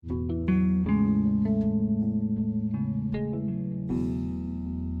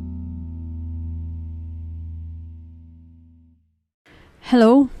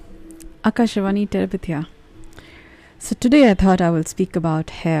Hello, Akashvani Terapithya. So today I thought I will speak about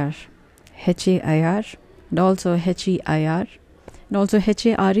hair, H-A-I-R, and also H-E-I-R, and also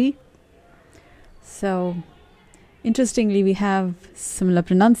H-A-R-E. So interestingly, we have similar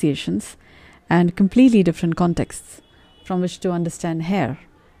pronunciations and completely different contexts from which to understand hair.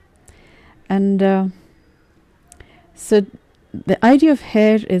 And so the idea of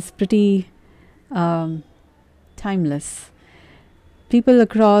hair is pretty timeless. People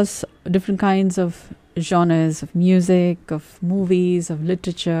across different kinds of genres of music, of movies, of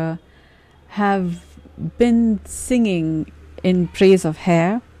literature have been singing in praise of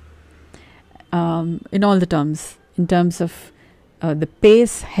hair in all the terms, in terms of the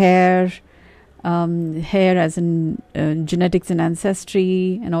pace, hair as in genetics and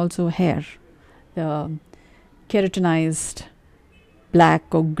ancestry, and also hair, keratinized,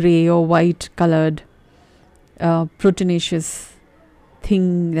 black or grey or white colored, proteinaceous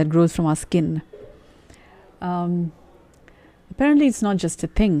thing that grows from our skin. Apparently it's not just a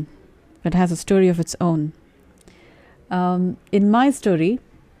thing, but has a story of its own. In my story,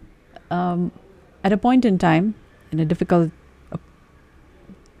 at a point in time, in a difficult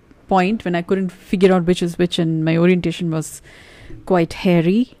point when I couldn't figure out which is which and my orientation was quite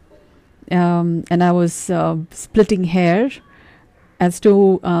hairy, and I was splitting hair as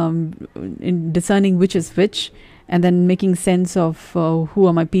to in discerning which is which, and then making sense of who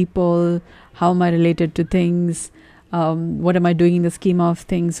are my people, how am I related to things, what am I doing in the scheme of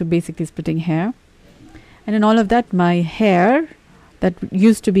things. So basically splitting hair. And in all of that, my hair that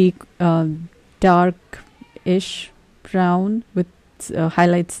used to be dark-ish brown with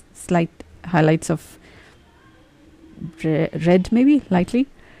slight highlights of red, maybe lightly,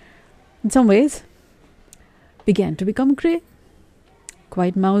 in some ways, began to become grey,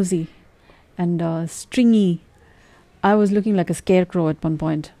 quite mousy and stringy. I was looking like a scarecrow at one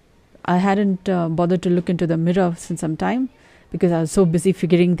point. I hadn't bothered to look into the mirror since some time because I was so busy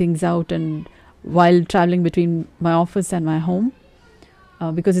figuring things out, and while traveling between my office and my home,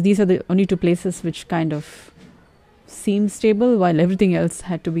 because these are the only two places which kind of seem stable while everything else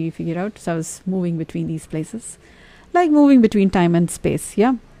had to be figured out. So I was moving between these places, like moving between time and space.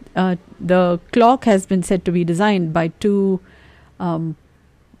 Yeah, the clock has been said to be designed by two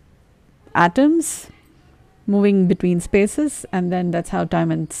atoms moving between spaces, and then that's how time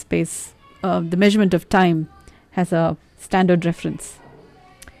and space, the measurement of time has a standard reference.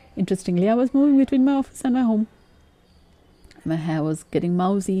 Interestingly, I was moving between my office and my home. My hair was getting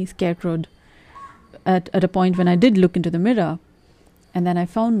mousy, scarecrowed at a point when I did look into the mirror, and then I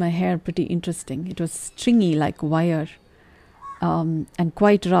found my hair pretty interesting. It was stringy like wire, and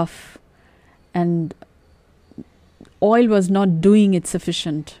quite rough, and oil was not doing it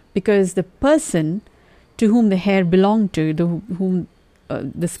sufficient, because the person to whom the hair belonged to,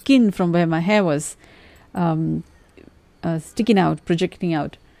 the skin from where my hair was sticking out, projecting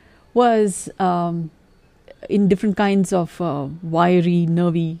out, was in different kinds of wiry,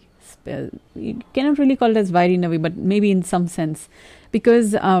 nervy. You cannot really call it as wiry, nervy, but maybe in some sense,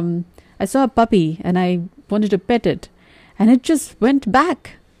 because I saw a puppy and I wanted to pet it, and it just went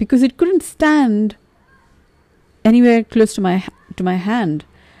back because it couldn't stand anywhere close to my hand.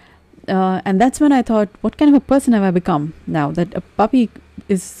 And that's when I thought, what kind of a person have I become now that a puppy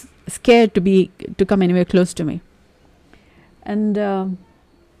is scared to come anywhere close to me? And all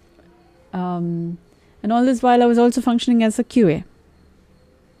this while I was also functioning as a QA,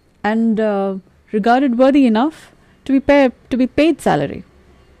 and regarded worthy enough to be paid salary.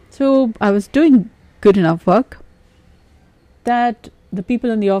 So I was doing good enough work that the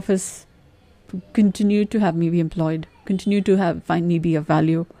people in the office continued to have me be employed, continued to find me be of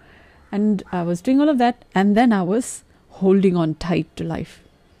value. And I was doing all of that, and then I was holding on tight to life.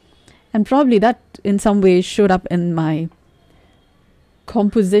 And probably that in some ways showed up in my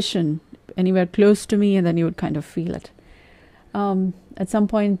composition anywhere close to me, and then you would kind of feel it. At some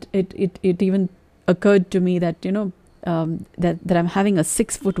point, it even occurred to me that, that I'm having a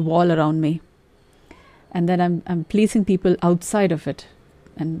 6-foot wall around me, and that I'm placing people outside of it.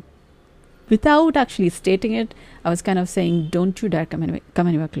 And without actually stating it, I was kind of saying, don't you dare come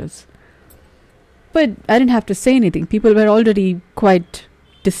anywhere close. But I didn't have to say anything. People were already quite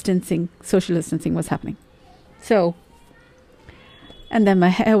distancing. Social distancing was happening. So, and then my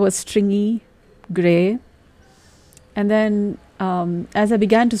hair was stringy, grey. And then as I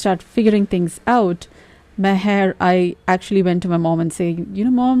began to start figuring things out, my hair, I actually went to my mom and say,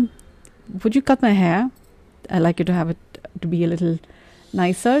 Mom, would you cut my hair? I'd like you to have it to be a little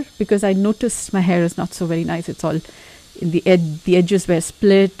nicer, because I noticed my hair is not so very nice. It's all in the edges were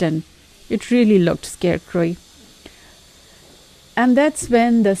split, and it really looked scarecrowy. And that's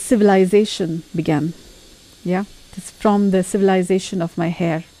when the civilization began. Yeah, it's from the civilization of my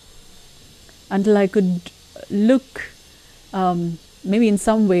hair until I could look, maybe in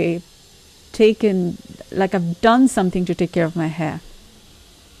some way, taken, like I've done something to take care of my hair.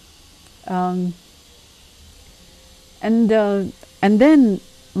 Um, and then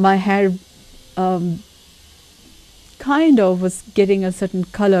my hair um, kind of was getting a certain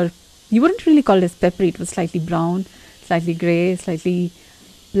color. You wouldn't really call it as peppery. It was slightly brown, slightly grey, slightly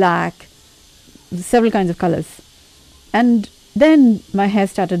black, several kinds of colors. And then my hair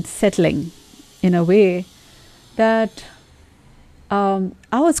started settling in a way that I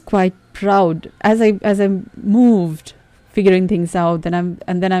was quite proud as I moved, figuring things out. Then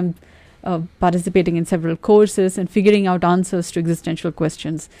I'm participating in several courses and figuring out answers to existential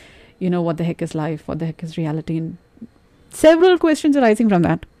questions. What the heck is life? What the heck is reality? And several questions arising from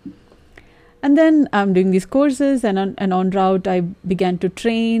that. And then I'm doing these courses, and en route I began to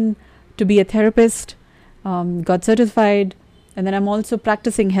train to be a therapist, got certified, and then I'm also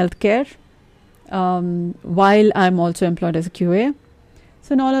practicing healthcare while I'm also employed as a QA.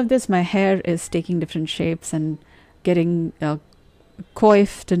 So in all of this, my hair is taking different shapes and getting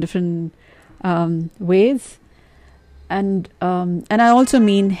coiffed in different ways. And I also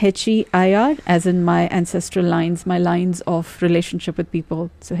mean HEIR, as in my ancestral lines, my lines of relationship with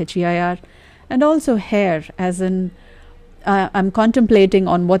people. So HEIR. And also hair, as in I'm contemplating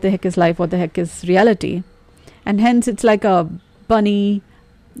on what the heck is life, what the heck is reality. And hence it's like a bunny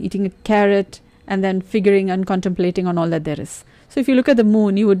eating a carrot and then figuring and contemplating on all that there is. So if you look at the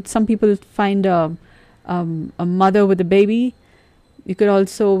moon, some people find a mother with a baby. You could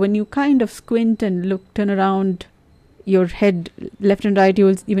also, when you kind of squint and turn around your head left and right,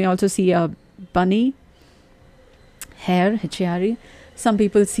 you may also see a bunny, hair, HEIR. Some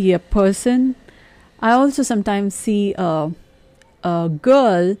people see a person. I also sometimes see a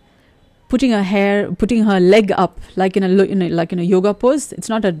girl putting her leg up, like in a yoga pose. It's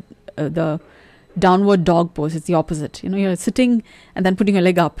not the downward dog pose. It's the opposite. You're sitting and then putting your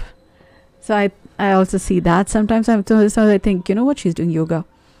leg up. So I also see that sometimes. So I think, what, she's doing yoga.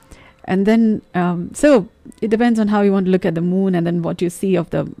 And then so it depends on how you want to look at the moon, and then what you see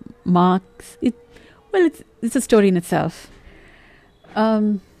of the marks. It's a story in itself.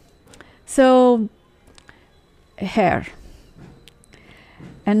 So hair,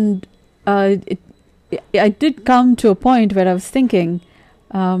 and I did come to a point where I was thinking,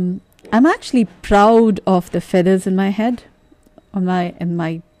 I'm actually proud of the feathers in my head,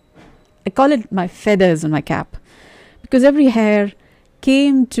 I call it my feathers on my cap, because every hair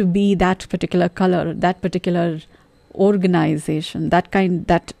came to be that particular color, that particular organization,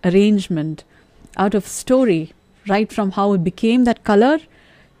 that arrangement out of story, right from how it became that color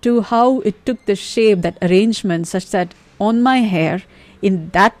to how it took the shape, that arrangement, such that on my hair,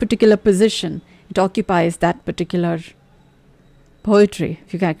 in that particular position, it occupies that particular poetry.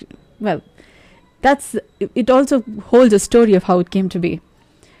 If you can, it also holds a story of how it came to be.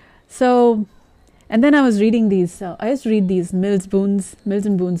 So, and then I was reading I used to read these Mills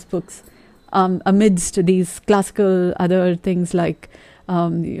and Boon's books, amidst these classical other things like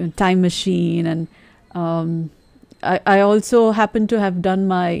Time Machine, and I also happen to have done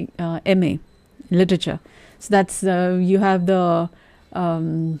my MA in literature. So that's, you have the,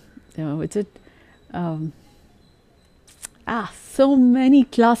 so many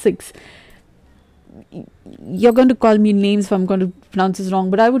classics. You're going to call me names if I'm going to pronounce this wrong,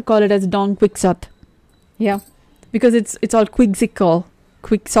 but I would call it as Don Quixote. Yeah, because it's all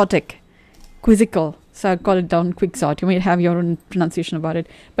quixotic, quizzical. So I call it Don Quixote. You may have your own pronunciation about it,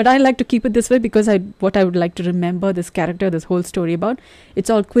 but I like to keep it this way because what I would like to remember this character, this whole story about. It's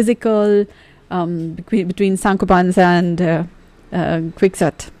all quizzical, between Sancho Panza and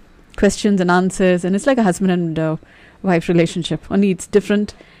Quixote, questions and answers, and it's like a husband and wife relationship. Only it's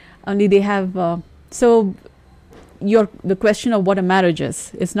different. Only they have so the question of what a marriage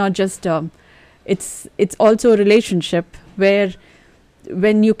is. It's not just it's also a relationship where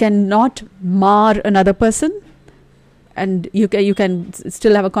when you cannot mar another person, and you can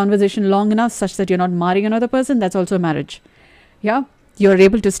still have a conversation long enough such that you're not marring another person. That's also a marriage. Yeah, you're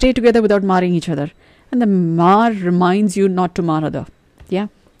able to stay together without marring each other, and the mar reminds you not to mar other. Yeah,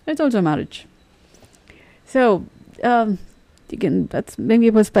 it's also a marriage. So that's maybe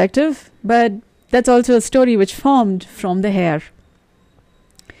a perspective, but that's also a story which formed from the hair.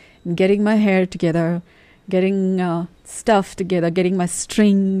 Getting my hair together, getting stuff together, getting my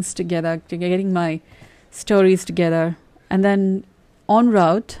strings together, getting my stories together. And then en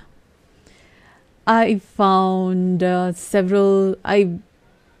route, I found several, the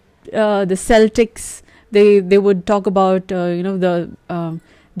Celtics They would talk about the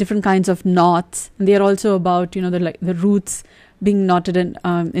different kinds of knots, and they are also about the roots being knotted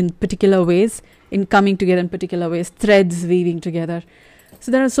in particular ways, in coming together in particular ways, threads weaving together.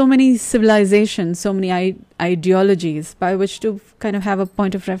 So there are so many civilizations, so many ideologies by which to kind of have a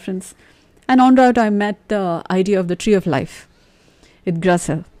point of reference. And en route, I met the idea of the tree of life,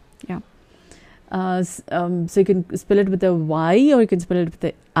 Yggdrasil. Yeah. So you can spell it with a Y or you can spell it with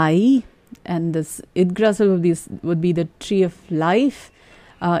a I. And this Yggdrasil would be the tree of life.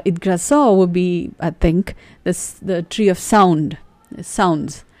 Yggdrasil would be, I think, the tree of sounds.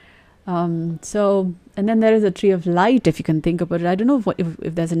 And then there is a tree of light, if you can think about it. I don't know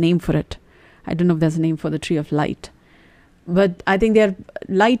if there's a name for it. I don't know if there's a name for the tree of light. But I think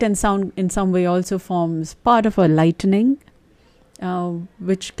light and sound in some way also forms part of a lightning,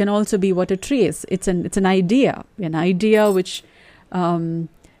 which can also be what a tree is. It's an idea which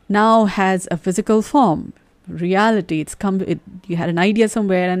now has a physical form, reality. You had an idea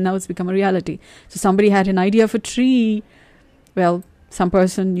somewhere and now it's become a reality. So somebody had an idea of a tree. Well, some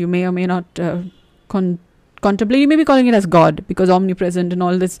person you may or may not contemplate. You may be calling it as God, because omnipresent and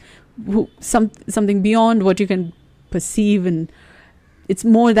all this, something beyond what you can perceive, and it's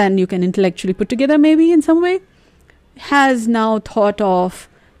more than you can intellectually put together, maybe in some way, has now thought of,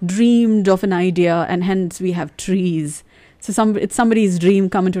 dreamed of an idea, and hence we have trees. So it's somebody's dream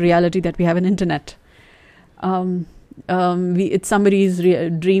come into reality that we have an internet. It's somebody's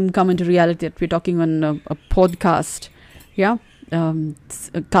dream come into reality that we're talking on a podcast. Yeah.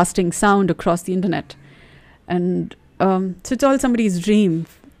 Casting sound across the internet. And so it's all somebody's dream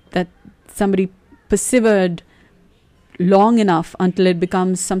that somebody persevered long enough until it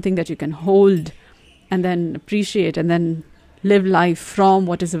becomes something that you can hold and then appreciate and then live life from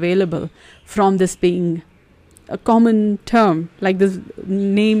what is available, from this being a common term, like this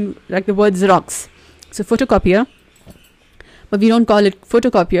name, like the word Xerox. So photocopier, but we don't call it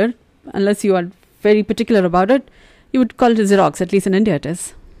photocopier unless you are very particular about it. You would call it a Xerox, at least in India it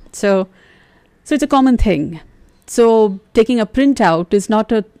is. So it's a common thing. So taking a printout is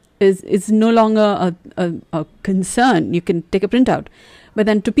no longer a concern. You can take a printout. But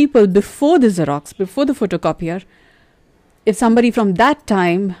then to people before the Xerox, before the photocopier, if somebody from that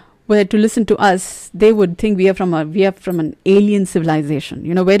time were to listen to us, they would think we are from an alien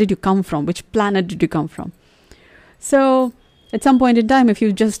civilization. Where did you come from? Which planet did you come from? So at some point in time, if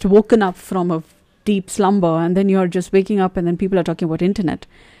you've just woken up from a deep slumber and then you're just waking up and then people are talking about internet,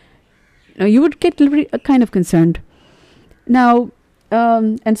 you would get kind of concerned. Now,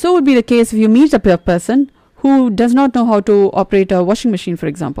 and so would be the case if you meet a person who does not know how to operate a washing machine, for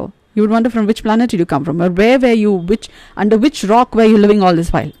example. You would wonder from which planet did you come from, or where were you, under which rock were you living all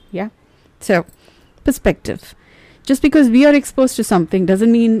this while? Yeah. So, perspective. Just because we are exposed to something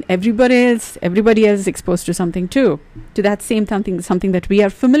doesn't mean everybody else is exposed to something too, to that same something that we are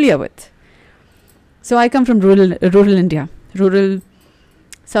familiar with. So I come from rural India, rural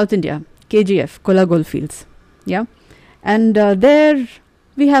South India, KGF, Kola Goldfields. Yeah. And there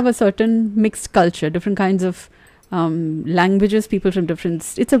we have a certain mixed culture, different kinds of languages, people from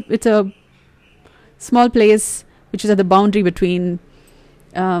different... It's a small place which is at the boundary between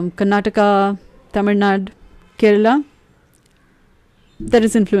Karnataka, Tamil Nadu, Kerala. There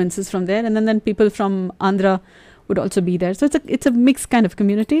is influences from there, and then people from Andhra would also be there. So it's a mixed kind of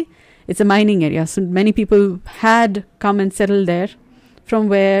community. It's a mining area, so many people had come and settled there from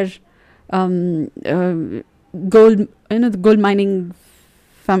where the gold mining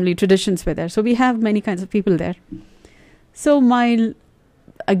family traditions were there. So we have many kinds of people there. So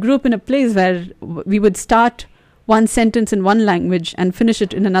I grew up in a place where we would start one sentence in one language and finish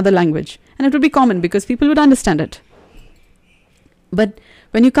it in another language. And it would be common because people would understand it. But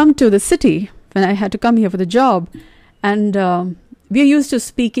when you come to the city, when I had to come here for the job, and we are used to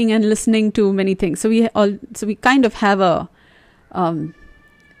speaking and listening to many things. So we kind of have a...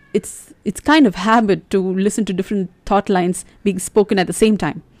 It's kind of habit to listen to different thought lines being spoken at the same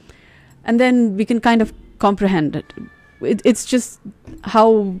time. And then we can kind of comprehend it. It's just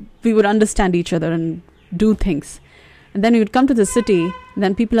how we would understand each other and do things. And then we would come to the city, and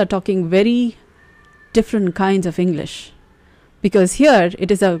then people are talking very different kinds of English. Because here,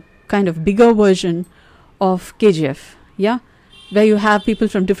 it is a kind of bigger version of KGF, yeah? Where you have people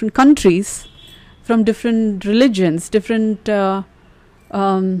from different countries, from different religions, different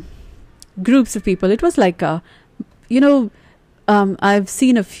groups of people. It was like, I've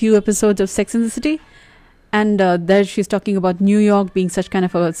seen a few episodes of Sex and the City, and there she's talking about New York being such kind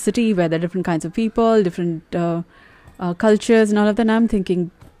of a city where there are different kinds of people, different cultures and all of that. And I'm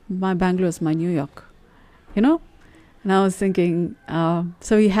thinking, my Bangalore is my New York, And I was thinking,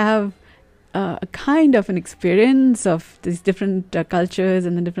 so we have a kind of an experience of these different cultures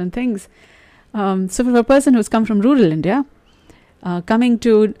and the different things. So for a person who's come from rural India, coming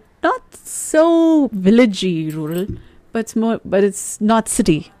to not so villagey rural, but it's not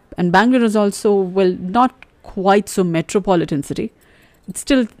city. And Bangalore is also, well, not quite so metropolitan city. It's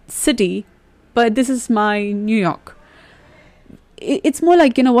still city, but this is my New York. It's more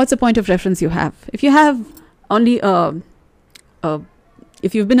like, what's the point of reference you have? If you have only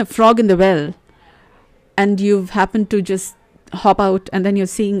if you've been a frog in the well and you've happened to just hop out and then you're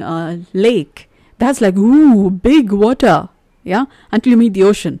seeing a lake, that's like, ooh, big water, yeah, until you meet the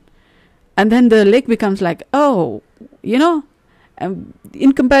ocean. And then the lake becomes like, oh, in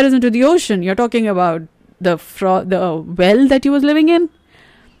comparison to the ocean, you're talking about the well that you was living in.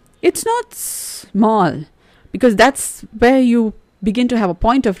 It's not small, because that's where you begin to have a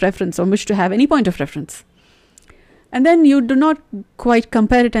point of reference, or wish to have any point of reference. And then you do not quite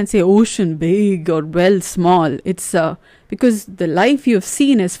compare it and say ocean big or well small. It's because the life you've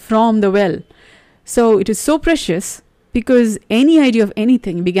seen is from the well. So it is so precious, because any idea of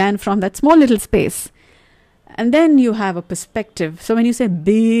anything began from that small little space. And then you have a perspective. So when you say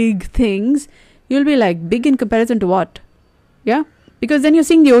big things, you'll be like, big in comparison to what? Yeah? Because then you're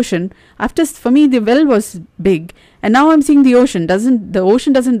seeing the ocean. For me, the well was big. And now I'm seeing the ocean. That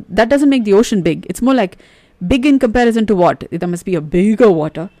doesn't make the ocean big. It's more like, big in comparison to what? There must be a bigger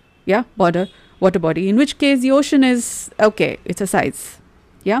water body, in which case the ocean is, okay, it's a size.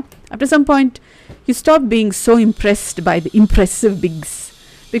 Yeah. After some point, you stop being so impressed by the impressive bigs,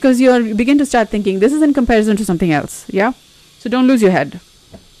 because you begin to start thinking, this is in comparison to something else. Yeah. So don't lose your head.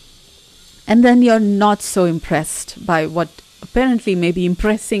 And then you're not so impressed by what apparently may be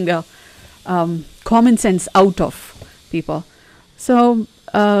impressing the common sense out of people. So,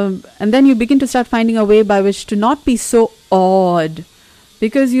 and then you begin to start finding a way by which to not be so awed,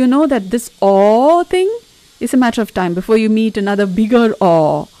 because you know that this awe thing is a matter of time before you meet another bigger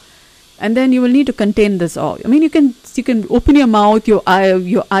awe, and then you will need to contain this awe. I mean, you can open your mouth, your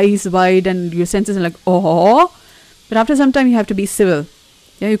eyes wide, and your senses are like awe, but after some time you have to be civil.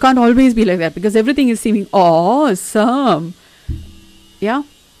 Yeah, you can't always be like that, because everything is seeming awesome. Yeah.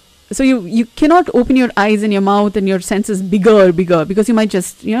 So you cannot open your eyes and your mouth and your senses bigger, because you might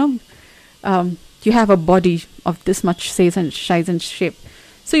just, you have a body of this much size and shape.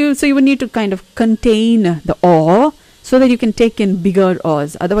 So you would need to kind of contain the awe so that you can take in bigger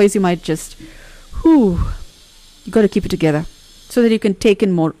awes. Otherwise, you might just, you got to keep it together so that you can take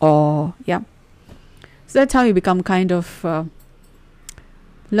in more awe. Yeah. So that's how you become kind of,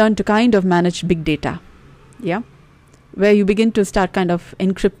 learn to kind of manage big data. Yeah. Where you begin to start kind of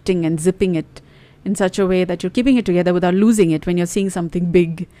encrypting and zipping it in such a way that you're keeping it together without losing it when you're seeing something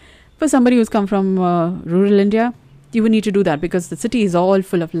big. For somebody who's come from rural India, you would need to do that, because the city is all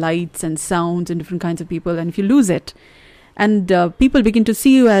full of lights and sounds and different kinds of people. And if you lose it, and people begin to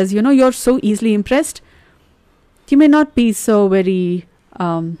see you as, you're so easily impressed, you may not be so very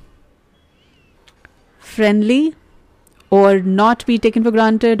friendly, or not be taken for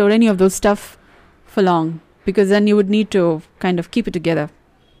granted, or any of those stuff for long. Because then you would need to kind of keep it together.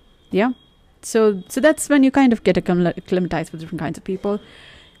 Yeah. So that's when you kind of get acclimatized with different kinds of people.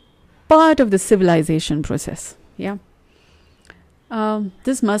 Part of the civilization process. Yeah.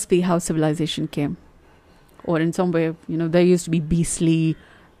 This must be how civilization came. Or in some way, there used to be beastly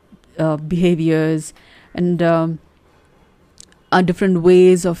behaviors and different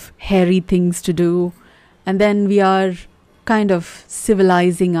ways of hairy things to do. And then we are kind of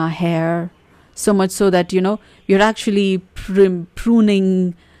civilizing our hair. So much so that, we're actually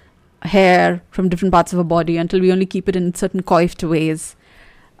pruning hair from different parts of our body until we only keep it in certain coiffed ways.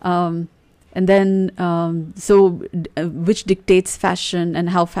 And then, which dictates fashion and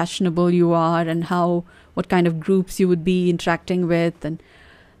how fashionable you are and what kind of groups you would be interacting with. And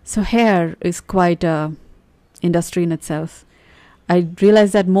so hair is quite a industry in itself. I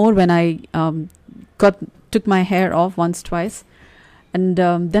realized that more when I took my hair off once, twice. And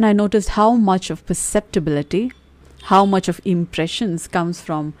then I noticed how much of perceptibility, how much of impressions comes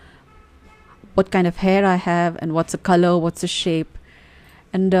from what kind of hair I have and what's the color, what's the shape.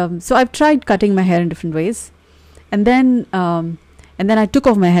 And so I've tried cutting my hair in different ways. And then I took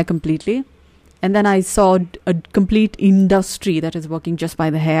off my hair completely. And then I saw a complete industry that is working just by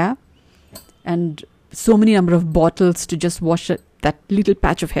the hair. And so many number of bottles to just wash that little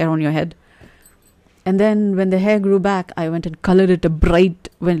patch of hair on your head. And then when the hair grew back, I went and colored it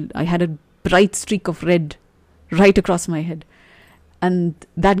I had a bright streak of red right across my head. And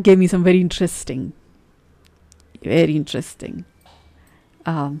that gave me some very interesting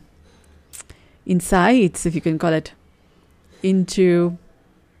insights, if you can call it, into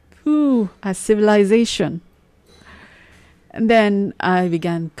a civilization. And then I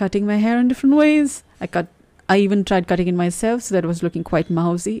began cutting my hair in different ways. I even tried cutting it myself, so that was looking quite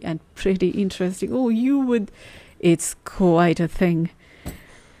mousy and pretty interesting. It's quite a thing.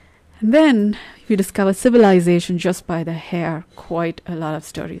 And then we discover civilization just by the hair, quite a lot of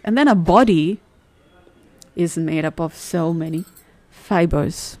stories. And then a body is made up of so many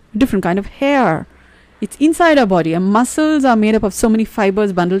fibers, different kind of hair. It's inside our body. Our muscles are made up of so many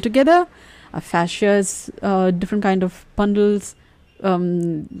fibers bundled together. Our fascias, different kind of bundles,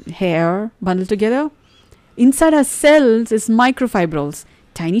 hair bundled together. Inside our cells is microfibrils,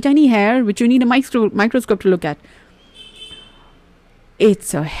 tiny, tiny hair, which you need a microscope to look at.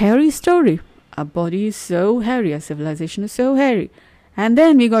 It's a hairy story. Our body is so hairy. Our civilization is so hairy. And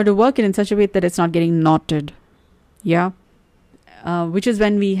then we got to work it in such a way that it's not getting knotted. Yeah. Which is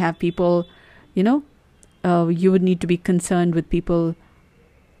when we have people, you would need to be concerned with people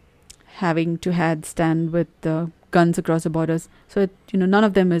having to stand with guns across the borders. So, none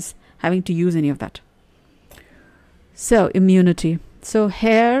of them is having to use any of that. So, immunity. So,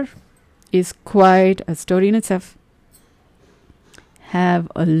 hair is quite a story in itself.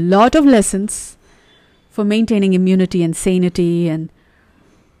 Have a lot of lessons for maintaining immunity and sanity, and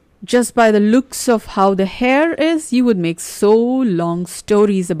just by the looks of how the hair is, you would make so long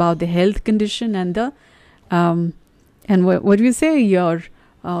stories about the health condition and the what do you say, your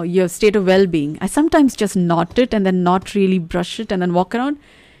state of well-being. I sometimes just knot it and then not really brush it and then walk around.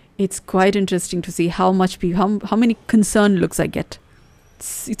 It's quite interesting to see how many concerned looks I get.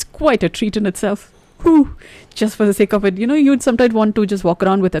 It's quite a treat in itself. Just for the sake of it, you'd sometimes want to just walk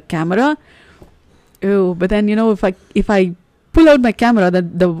around with a camera. But then if I pull out my camera,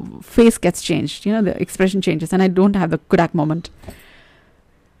 the face gets changed. The expression changes, and I don't have the Kodak moment.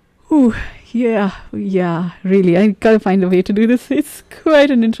 Yeah, really, I gotta find a way to do this. It's quite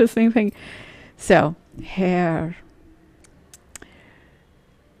an interesting thing. So, hair.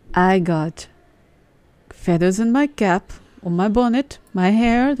 I got feathers in my cap, on my bonnet, my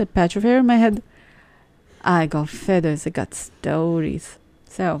hair, that patch of hair in my head. I got feathers, I got stories.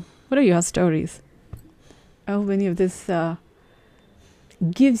 So, what are your stories? I hope any of this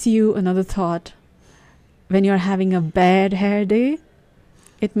gives you another thought. When you're having a bad hair day,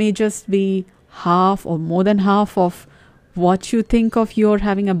 it may just be half or more than half of what you think of you're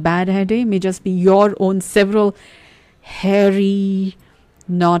having a bad hair day. It may just be your own several hairy,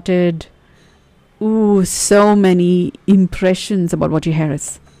 knotted, so many impressions about what your hair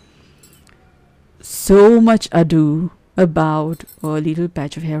is. So much ado about a little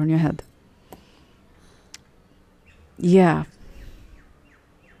patch of hair on your head. Yeah.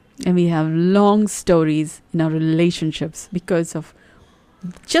 And we have long stories in our relationships because of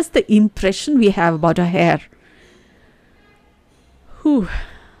just the impression we have about our hair.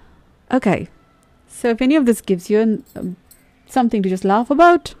 Okay. So if any of this gives you something to just laugh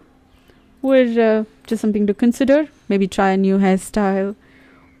about, or just something to consider, maybe try a new hairstyle,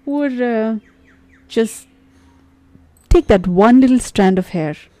 or just take that one little strand of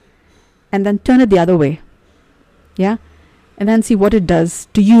hair and then turn it the other way. Yeah? And then see what it does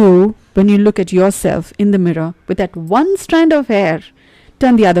to you when you look at yourself in the mirror with that one strand of hair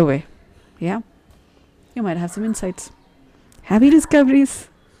turned the other way. Yeah? You might have some insights. Happy discoveries.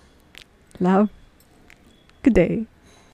 Love. Good day.